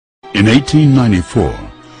In 1894,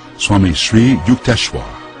 Swami Sri Yukteswar,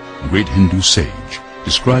 a great Hindu sage,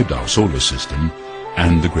 described our solar system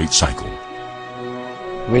and the Great Cycle.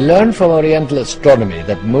 We learn from Oriental astronomy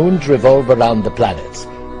that moons revolve around the planets,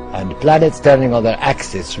 and planets turning on their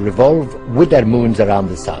axis revolve with their moons around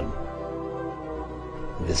the sun.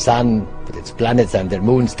 The sun, with its planets and their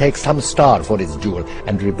moons, takes some star for its jewel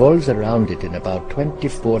and revolves around it in about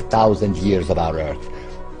 24,000 years of our Earth,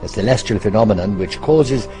 a celestial phenomenon which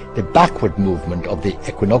causes the backward movement of the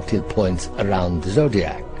equinoctial points around the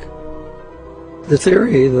zodiac. The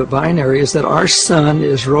theory, the binary, is that our sun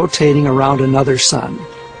is rotating around another sun.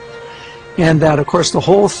 And that, of course, the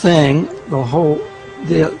whole thing,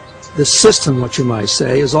 the system, what you might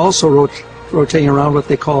say, is also rotating around what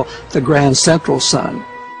they call the grand central sun.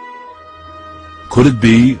 Could it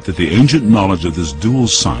be that the ancient knowledge of this dual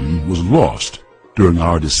sun was lost during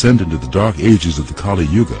our descent into the dark ages of the Kali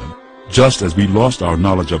Yuga, just as we lost our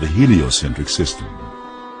knowledge of a heliocentric system?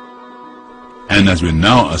 And as we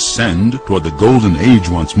now ascend toward the golden age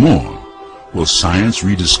once more, will science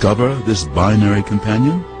rediscover this binary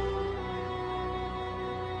companion?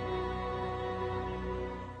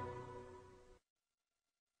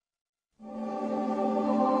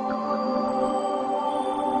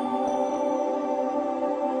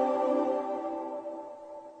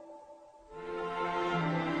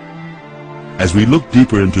 As we look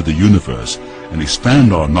deeper into the universe and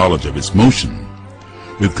expand our knowledge of its motion,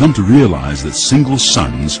 we've come to realize that single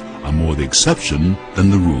suns are more the exception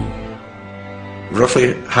than the rule.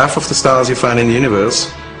 Roughly half of the stars you find in the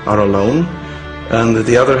universe are alone, and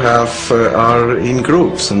the other half are in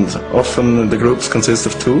groups, and often the groups consist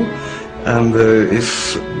of two, and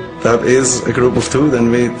if that is a group of two,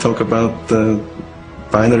 then we talk about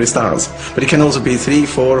binary stars. But it can also be 3,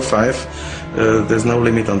 4, 5, there's no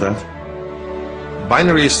limit on that.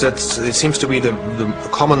 Binaries, that it seems to be the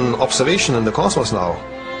common observation in the cosmos now.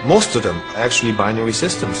 Most of them are actually binary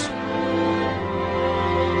systems.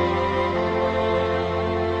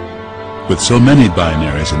 With so many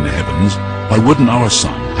binaries in the heavens, why wouldn't our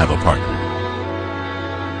sun have a partner?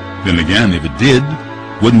 Then again, if it did,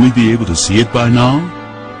 wouldn't we be able to see it by now,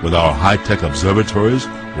 with our high-tech observatories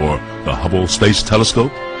or the Hubble Space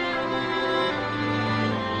Telescope?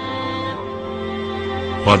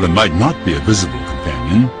 While there might not be a visible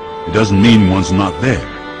companion, it doesn't mean one's not there.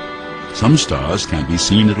 Some stars can't be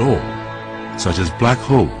seen at all, such as black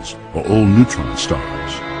holes or old neutron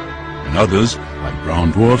stars, and others, like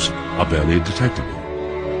brown dwarfs, are barely detectable.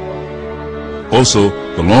 Also,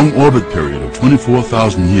 the long orbit period of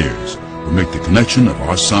 24,000 years will make the connection of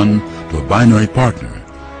our sun to a binary partner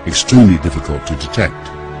extremely difficult to detect.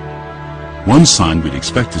 One sign we'd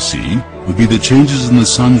expect to see would be the changes in the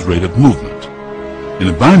sun's rate of movement. In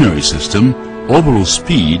a binary system, orbital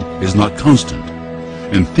speed is not constant,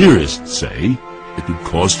 and theorists say it would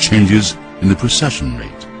cause changes in the precession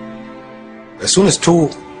rate. As soon as two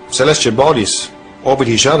celestial bodies orbit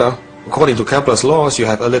each other, according to Kepler's laws, you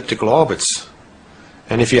have elliptical orbits.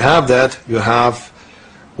 And if you have that, you have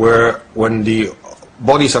where when the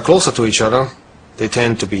bodies are closer to each other, they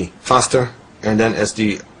tend to be faster, and then as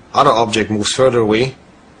the other object moves further away,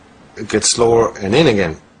 it gets slower and in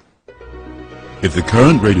again. If the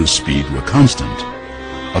current rate of speed were constant,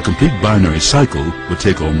 a complete binary cycle would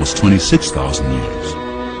take almost 26,000 years.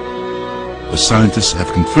 But scientists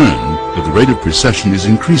have confirmed that the rate of precession is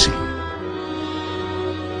increasing.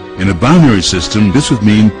 In a binary system, this would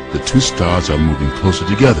mean that two stars are moving closer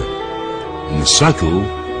together, and the cycle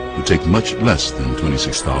would take much less than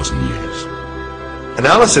 26,000 years.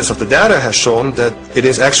 Analysis of the data has shown that it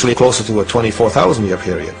is actually closer to a 24,000 year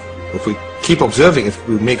period. If we keep observing, if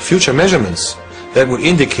we make future measurements, that would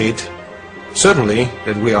indicate certainly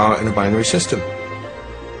that we are in a binary system.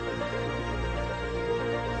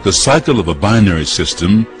 The cycle of a binary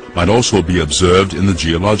system might also be observed in the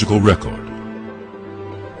geological record.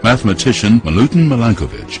 Mathematician Milutin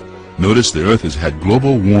Milankovitch noticed the Earth has had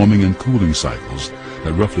global warming and cooling cycles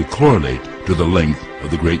that roughly correlate to the length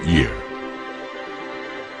of the great year.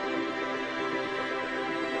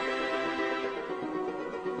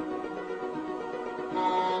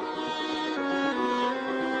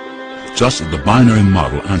 Just as the binary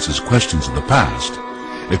model answers questions of the past,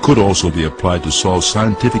 it could also be applied to solve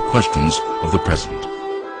scientific questions of the present.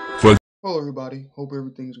 Hello everybody, hope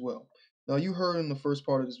everything's well. Now you heard in the first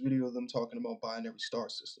part of this video them talking about binary star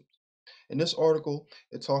systems. In this article,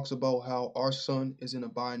 it talks about how our sun is in a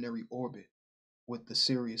binary orbit with the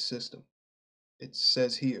Sirius system. It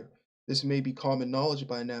says here, this may be common knowledge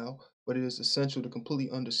by now, but it is essential to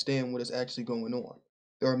completely understand what is actually going on.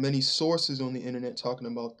 There are many sources on the internet talking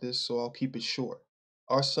about this, so I'll keep it short.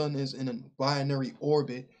 Our sun is in a binary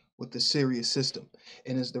orbit with the Sirius system,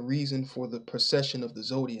 and is the reason for the precession of the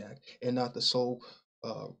zodiac and not the sole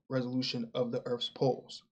resolution of the Earth's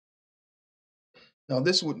poles. Now,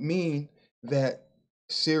 this would mean that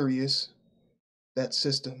Sirius, that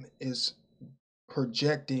system, is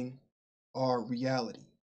projecting our reality.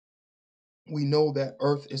 We know that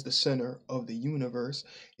Earth is the center of the universe.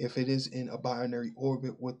 If it is in a binary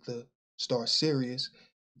orbit with the star Sirius,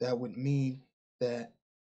 that would mean that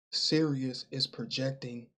Sirius is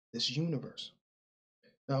projecting this universe.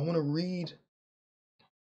 Now, I want to read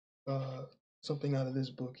something out of this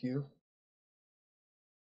book here,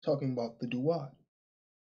 talking about the Duat.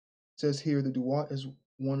 It says here, the Duat is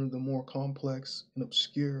one of the more complex and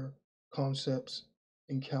obscure concepts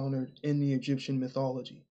encountered in the Egyptian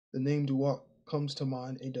mythology. The name Duat comes to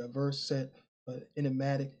mind a diverse set of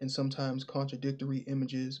enigmatic and sometimes contradictory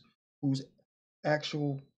images whose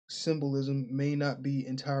actual symbolism may not be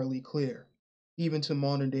entirely clear, even to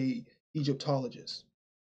modern-day Egyptologists.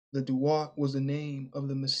 The Duat was the name of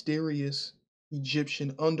the mysterious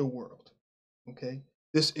Egyptian underworld. Okay,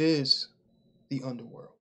 this is the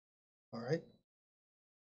underworld. All right,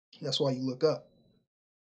 that's why you look up.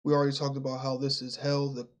 We already talked about how this is hell,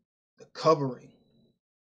 the covering.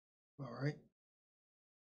 All right.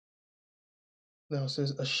 Now it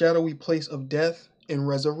says a shadowy place of death and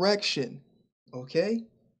resurrection. Okay.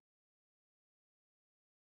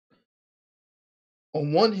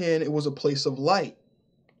 On one hand, it was a place of light,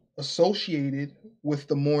 associated with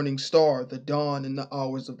the morning star, the dawn, and the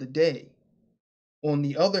hours of the day. On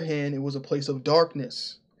the other hand, it was a place of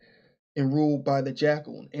darkness and ruled by the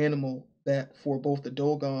jackal, an animal that for both the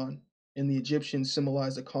Dogon and the Egyptians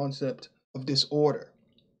symbolized the concept of disorder.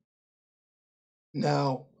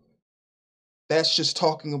 Now, that's just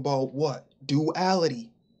talking about what?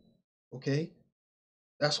 Duality. Okay?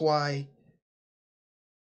 That's why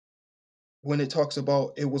when it talks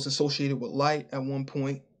about it was associated with light at one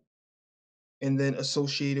point and then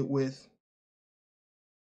associated with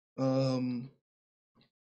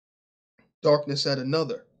darkness at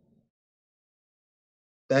another,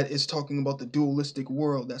 that is talking about the dualistic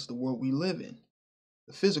world. That's the world we live in,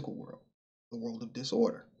 the physical world, the world of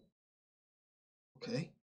disorder. Okay?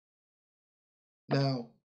 Now,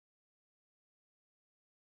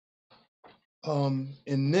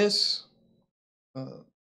 in this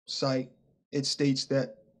site, it states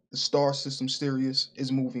that the star system Sirius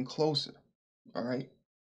is moving closer, all right?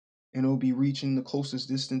 And it'll be reaching the closest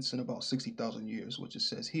distance in about 60,000 years, which it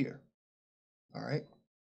says here, all right?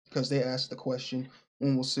 Because they asked the question,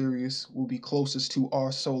 when will Sirius will be closest to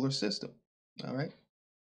our solar system, all right?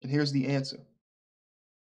 And here's the answer.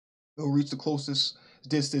 It will reach the closest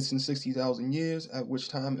distance in 60,000 years, at which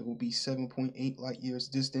time it will be 7.8 light years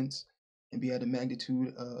distance and be at a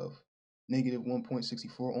magnitude of negative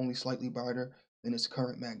 1.64, only slightly brighter than its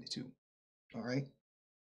current magnitude. All right.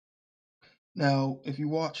 Now, if you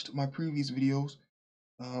watched my previous videos,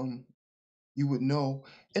 you would know,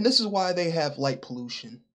 and this is why they have light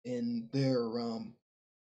pollution and they're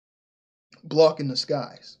blocking the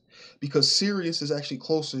skies, because Sirius is actually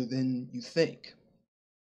closer than you think.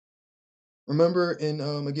 Remember,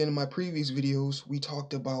 again in my previous videos, we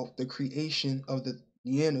talked about the creation of the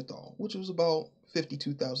Neanderthal, which was about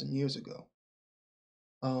 52,000 years ago.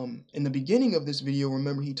 In the beginning of this video,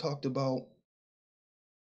 remember he talked about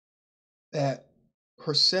that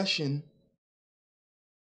precession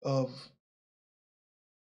of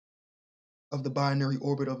the binary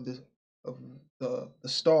orbit of the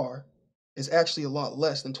star is actually a lot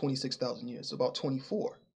less than 26,000 years, about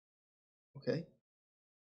 24. Okay.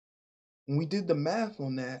 When we did the math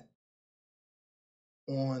on that,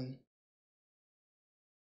 on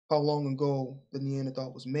how long ago the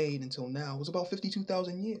Neanderthal was made until now, it was about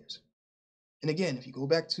 52,000 years. And again, if you go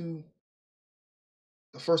back to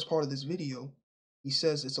the first part of this video, he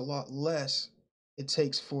says it's a lot less it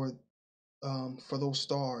takes for those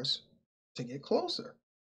stars to get closer.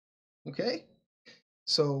 Okay?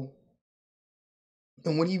 So,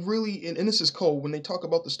 and when he really, and this is cold, when they talk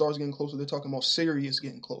about the stars getting closer, they're talking about Sirius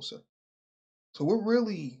getting closer. So we're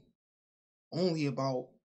really only about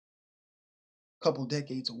a couple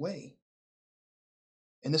decades away.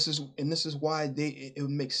 And this is why it would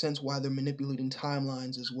make sense why they're manipulating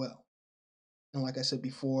timelines as well. And like I said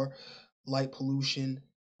before, light pollution,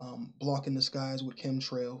 blocking the skies with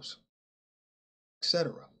chemtrails,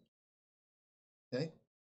 etc. Okay.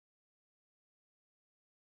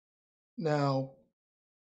 Now,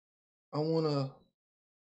 I want to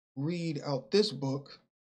read out this book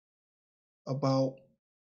about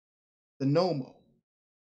the Nomo,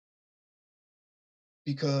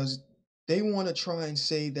 because they want to try and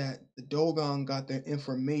say that the Dogon got their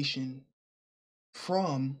information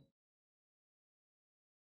from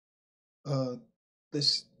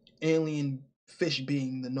this alien fish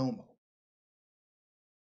being, the Nomo,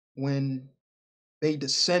 when they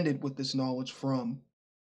descended with this knowledge from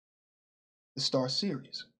the star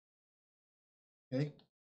Sirius, okay,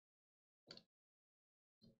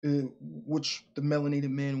 which the melanated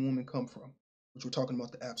man and woman come from, which we're talking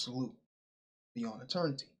about the absolute beyond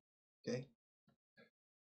eternity, okay.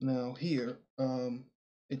 Now here,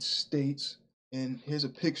 it states, and here's a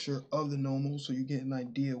picture of the Nomo so you get an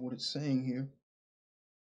idea what it's saying here.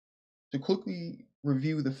 To quickly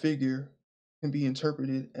review, the figure can be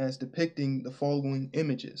interpreted as depicting the following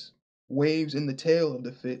images: waves in the tail of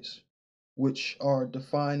the fish, which are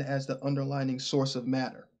defined as the underlying source of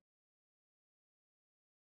matter.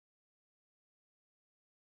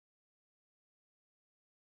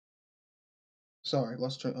 Sorry,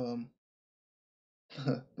 lost the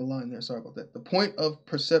line there. Sorry about that. The point of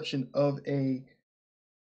perception of a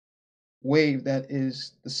wave that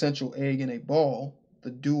is the central egg in a ball,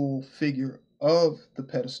 the dual figure of the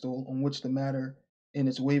pedestal on which the matter in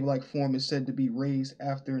its wave-like form is said to be raised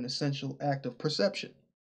after an essential act of perception.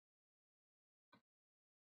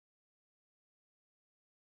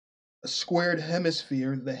 A squared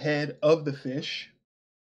hemisphere, the head of the fish,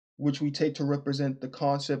 which we take to represent the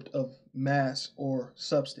concept of mass or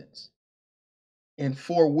substance, and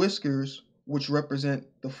four whiskers, which represent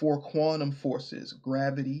the four quantum forces: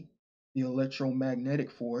 gravity, the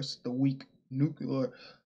electromagnetic force, the weak nuclear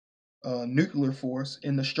force,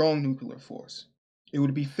 and the strong nuclear force. It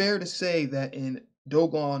would be fair to say that in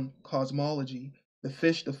Dogon cosmology, the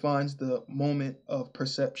fish defines the moment of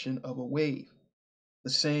perception of a wave,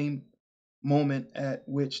 the same moment at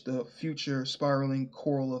which the future spiraling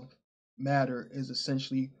coral of matter is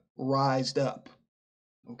essentially rised up.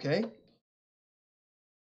 Okay?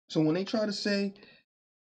 So when they try to say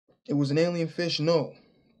it was an alien fish, no.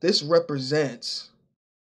 This represents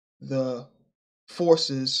the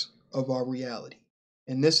forces of our reality.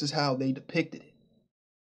 And this is how they depicted it.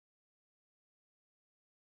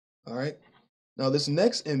 All right? Now, this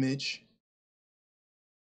next image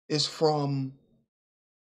is from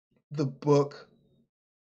the book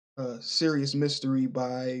Sirius Mystery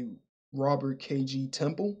by Robert K.G.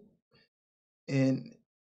 Temple. And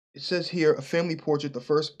it says here, a family portrait, the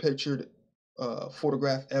first pictured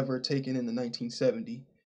photograph ever taken in the 1970s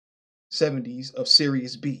of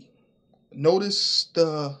Sirius B. Notice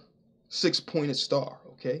the six-pointed star,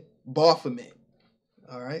 okay? Baphomet,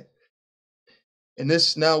 all right? And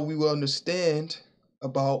this, now we will understand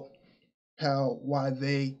about why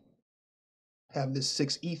they have this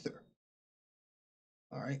sixth ether,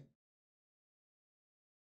 all right?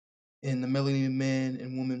 And the melanated man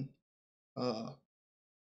and woman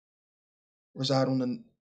reside on the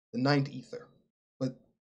ninth ether. But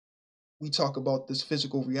we talk about this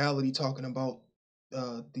physical reality, talking about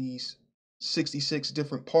these 66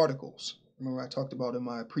 different particles. Remember I talked about in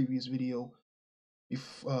my previous video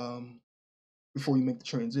before you make the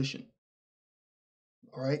transition.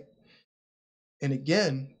 All right. And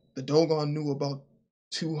again, the Dogon knew about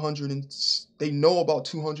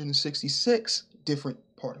 266 different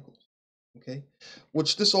particles. Okay.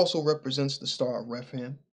 Which this also represents the star of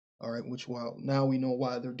Rephaim. All right. Which, well, now we know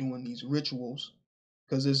why they're doing these rituals,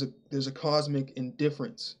 because there's a cosmic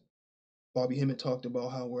indifference. Bobby Hemmett talked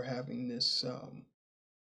about how we're having this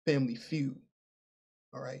family feud.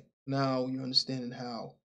 All right. Now you're understanding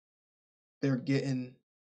how they're getting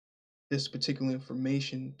this particular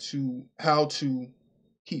information to how to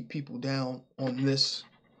keep people down on this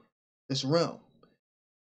realm.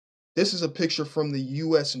 This is a picture from the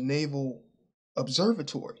U.S. Naval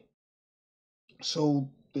Observatory. So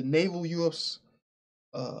the U.S.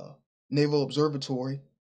 Naval Observatory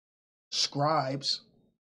scribes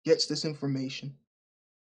gets this information,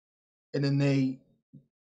 and then they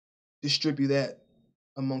distribute that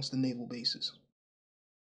amongst the naval bases.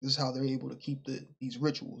 This is how they're able to keep these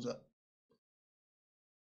rituals up,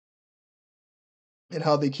 and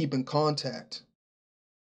how they keep in contact.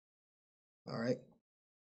 All right.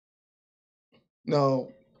 Now,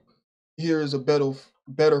 here is a better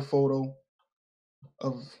photo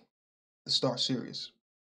of the star Sirius.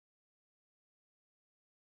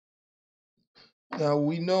 Now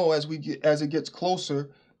we know as it gets closer,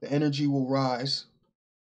 the energy will rise,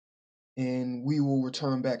 and we will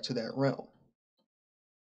return back to that realm.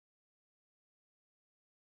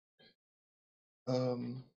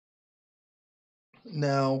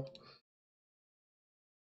 Now,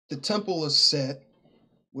 the temple is set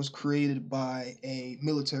was created by a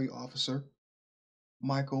military officer,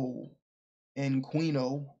 Michael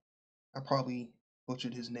Nquino. I probably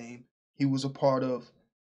butchered his name. He was a part of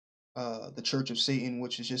the Church of Satan,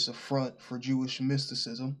 which is just a front for Jewish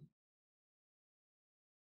mysticism.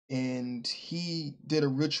 and he did a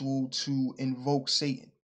ritual to invoke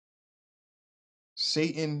Satan.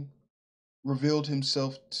 Satan revealed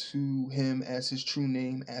himself to him as his true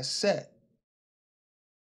name as Set.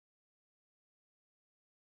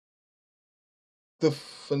 The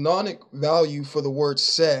phonemic value for the word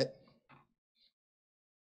Set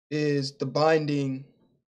is the binding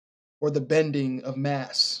or the bending of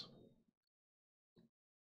mass.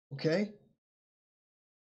 Okay?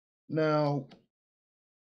 Now,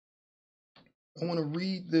 I want to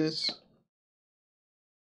read this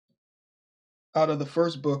out of the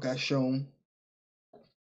first book I shown,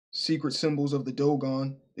 Secret Symbols of the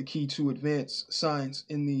Dogon, the Key to Advanced Science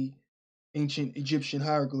in the Ancient Egyptian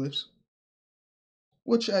Hieroglyphs,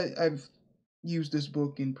 which I've used this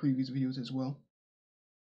book in previous videos as well.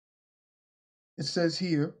 It says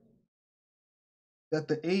here that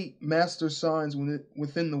the 8 master signs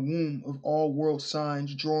within the womb of all world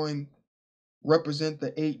signs drawing represent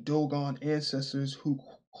the 8 Dogon ancestors who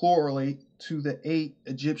correlate to the 8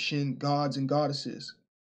 Egyptian gods and goddesses.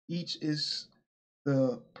 Each is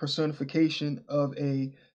the personification of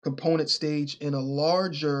a component stage in a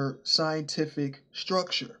larger scientific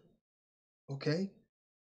structure. Okay?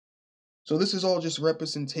 So this is all just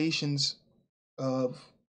representations of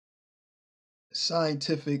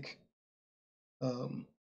scientific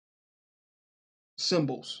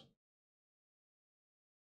symbols.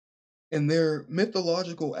 And their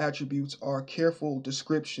mythological attributes are careful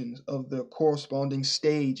descriptions of the corresponding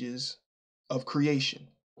stages of creation.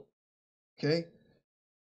 Okay?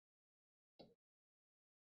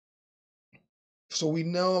 So we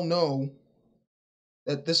now know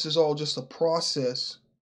that this is all just a process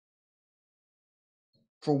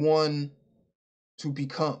for one to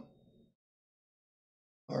become.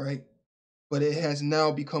 All right? But it has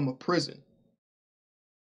now become a prison.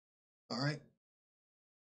 All right?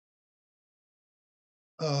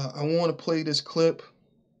 I want to play this clip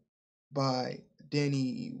by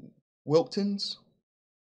Danny Wilkins,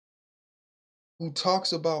 who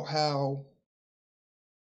talks about how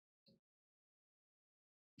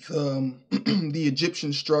the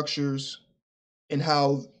Egyptian structures and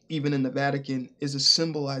how even in the Vatican is a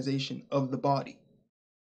symbolization of the body.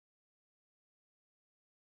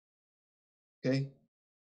 Okay?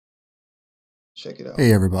 Check it out.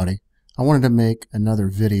 Hey everybody, I wanted to make another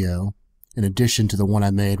video in addition to the one I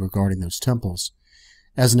made regarding those temples.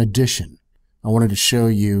 As an addition, I wanted to show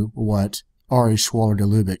you what Ari Schwaller de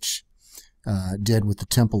Lubitsch did with the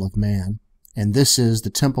Temple of Man. And this is the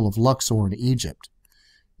Temple of Luxor in Egypt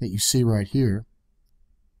that you see right here.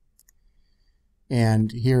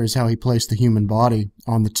 And here is how he placed the human body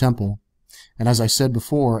on the temple. And as I said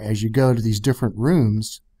before, as you go to these different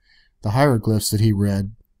rooms, the hieroglyphs that he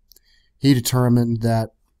read, he determined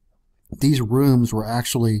that these rooms were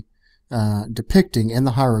actually depicting in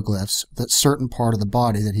the hieroglyphs that certain part of the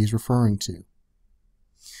body that he's referring to.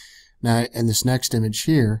 Now, in this next image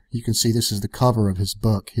here, you can see this is the cover of his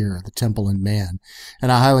book here, The Temple and Man.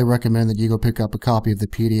 And I highly recommend that you go pick up a copy of the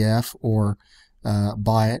PDF or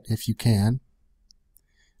buy it if you can.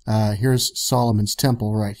 Here's Solomon's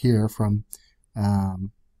Temple right here from,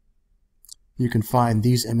 you can find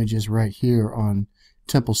these images right here on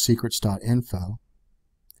templesecrets.info.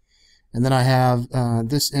 And then I have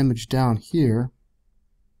this image down here.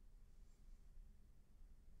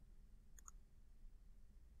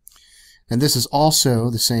 And this is also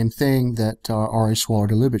the same thing that Ari Schwaller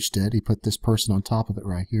de Lubitsch did. He put this person on top of it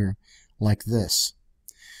right here, like this.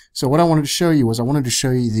 So what I wanted to show you was I wanted to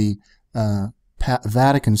show you the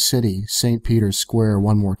Vatican City, St. Peter's Square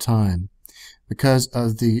one more time, because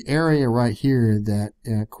of the area right here that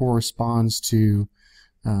corresponds to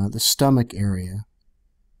the stomach area.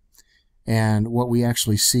 And what we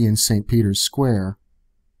actually see in St. Peter's Square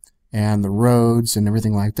and the roads and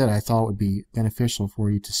everything like that, I thought would be beneficial for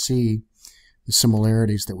you to see the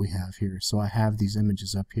similarities that we have here. So I have these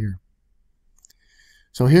images up here.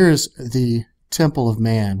 So here's the Temple of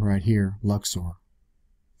Man right here, Luxor.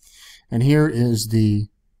 And here is the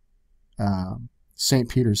St.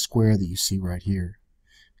 Peter's Square that you see right here.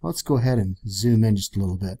 Let's go ahead and zoom in just a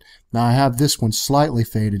little bit. Now I have this one slightly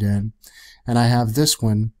faded in, and I have this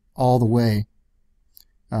one all the way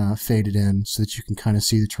faded in so that you can kind of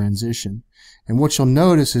see the transition. And what you'll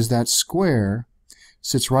notice is that square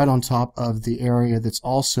sits right on top of the area that's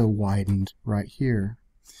also widened right here.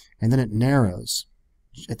 And then it narrows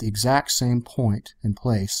at the exact same point and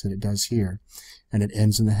place that it does here. And it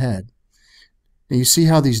ends in the head. Now you see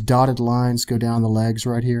how these dotted lines go down the legs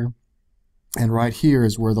right here? And right here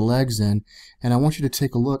is where the legs end. And I want you to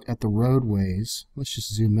take a look at the roadways. Let's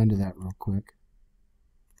just zoom into that real quick.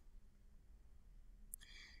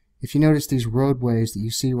 if you notice these roadways that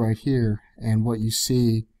you see right here and what you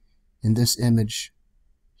see in this image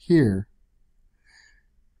here,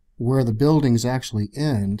 where the buildings actually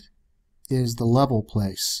end is the level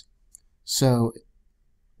place. So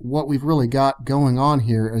what we've really got going on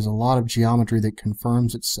here is a lot of geometry that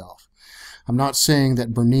confirms itself. I'm not saying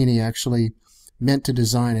that Bernini actually meant to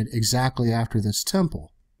design it exactly after this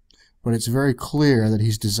temple, but it's very clear that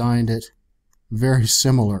he's designed it very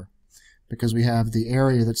similar, because we have the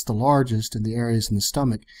area that's the largest and the areas in the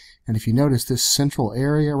stomach. And if you notice, this central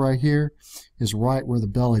area right here is right where the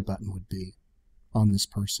belly button would be on this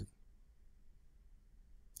person.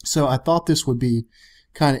 So I thought this would be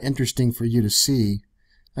kind of interesting for you to see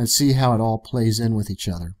and see how it all plays in with each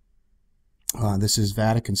other. This is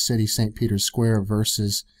Vatican City, St. Peter's Square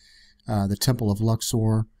versus the Temple of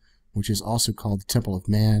Luxor, which is also called the Temple of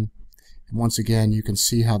Man. And once again, you can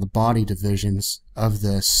see how the body divisions of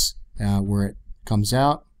this, where it comes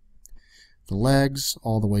out, the legs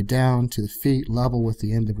all the way down to the feet, level with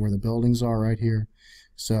the end of where the buildings are right here.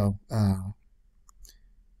 So I'm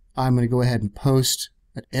going to go ahead and post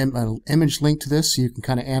an image link to this so you can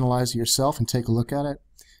kind of analyze it yourself and take a look at it.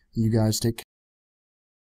 You guys take care.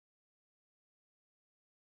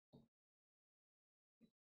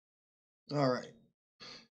 All right.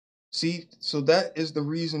 See, so that is the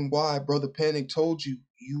reason why Brother Panic told you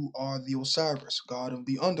you are the Osiris, god of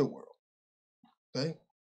the underworld. Okay?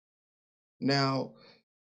 Now,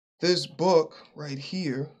 this book right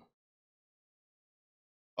here,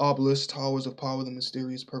 Obelisk, Towers of Power, The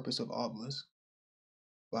Mysterious Purpose of Obelisk,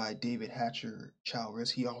 by David Hatcher Chalris,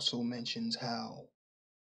 he also mentions how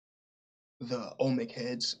the Olmec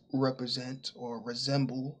heads represent or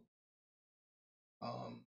resemble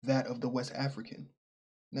that of the West African.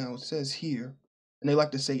 Now, it says here, and they like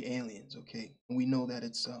to say aliens, okay? And we know that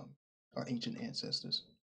it's our ancient ancestors.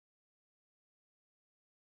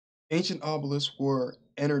 Ancient obelisks were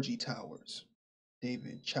energy towers.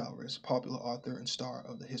 David Chalris, popular author and star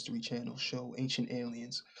of the History Channel show Ancient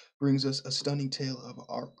Aliens, brings us a stunning tale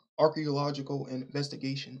of archaeological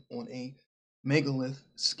investigation on a megalith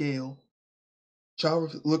scale.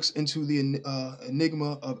 Chalris looks into the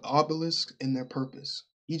enigma of obelisks and their purpose.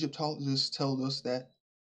 Egyptologists tell us that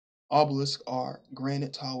obelisks are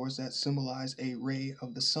granite towers that symbolize a ray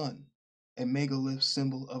of the sun, a megalith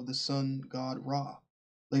symbol of the sun god Ra,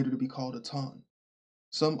 later to be called Aton.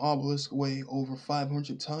 Some obelisks weigh over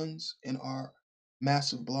 500 tons and are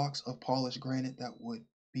massive blocks of polished granite that would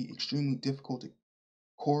be extremely difficult to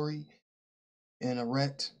quarry and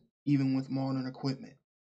erect even with modern equipment.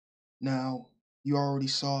 Now, you already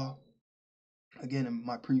saw, again, in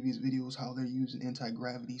my previous videos, how they're using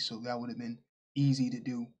anti-gravity, so that would have been easy to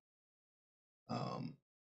do.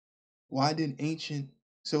 Why did ancient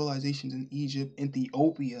civilizations in Egypt,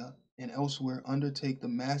 Ethiopia, and elsewhere undertake the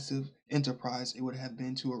massive enterprise it would have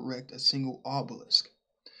been to erect a single obelisk?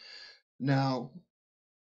 Now,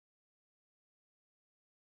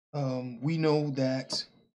 we know that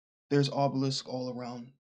there's obelisks all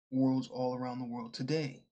around the world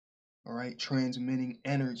today, all right, transmitting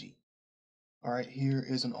energy. All right, here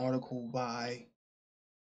is an article by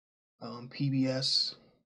PBS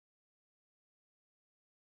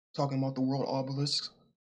talking about the world obelisks,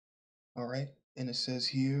 all right, and it says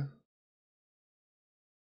here,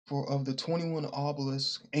 for of the 21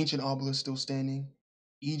 obelisks, ancient obelisks still standing,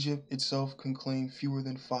 Egypt itself can claim fewer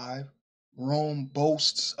than 5. Rome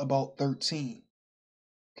boasts about 13,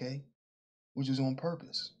 okay, which is on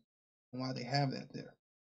purpose, and why they have that there.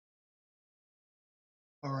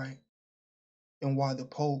 All right, and why the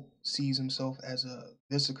Pope sees himself as a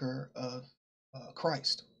vicar of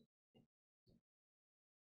Christ.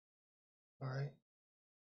 All right,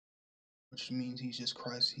 which means he's just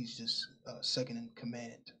Christ. He's just second in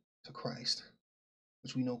command to Christ,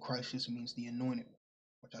 which we know Christ just means the anointed one,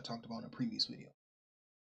 which I talked about in a previous video.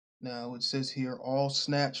 Now it says here, all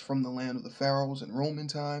snatched from the land of the pharaohs in Roman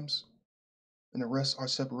times, and the rest are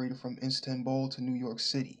separated from Istanbul to New York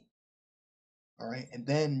City. All right, and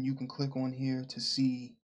then you can click on here to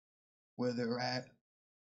see where they're at.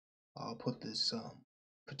 I'll put this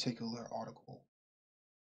particular article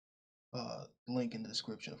link in the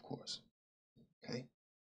description, of course. Okay,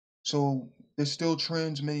 so they're still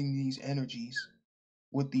transmitting these energies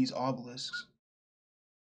with these obelisks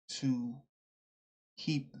to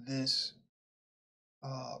keep this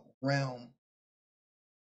realm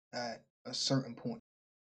at a certain point.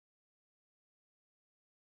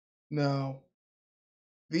 Now,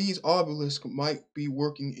 these obelisks might be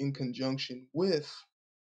working in conjunction with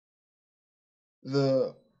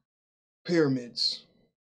the pyramids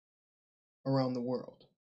around the world.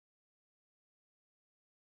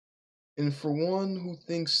 And for one who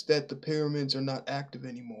thinks that the pyramids are not active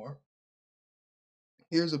anymore,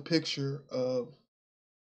 here's a picture of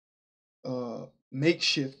a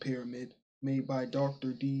makeshift pyramid made by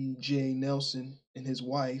Dr. D.J. Nelson and his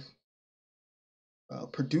wife,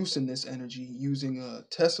 producing this energy using a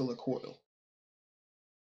Tesla coil.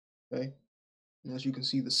 Okay, and as you can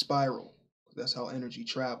see, the spiral, that's how energy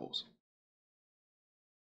travels.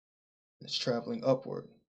 It's traveling upward.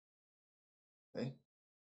 Okay,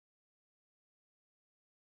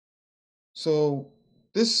 so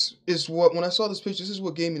this is what, when I saw this picture, this is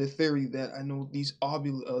what gave me the theory that I know these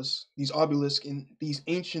obelisks and these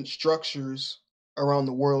ancient structures around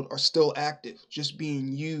the world are still active, just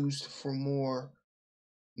being used for more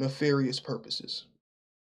nefarious purposes.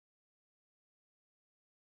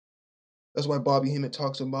 That's why Bobby Hemmett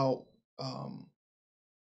talks about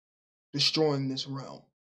destroying this realm,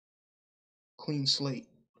 clean slate,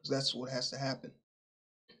 because that's what has to happen,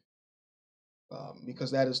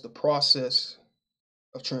 because that is the process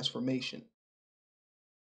of transformation.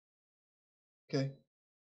 Okay,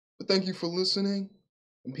 but thank you for listening,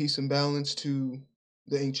 and peace and balance to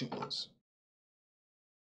the ancient ones.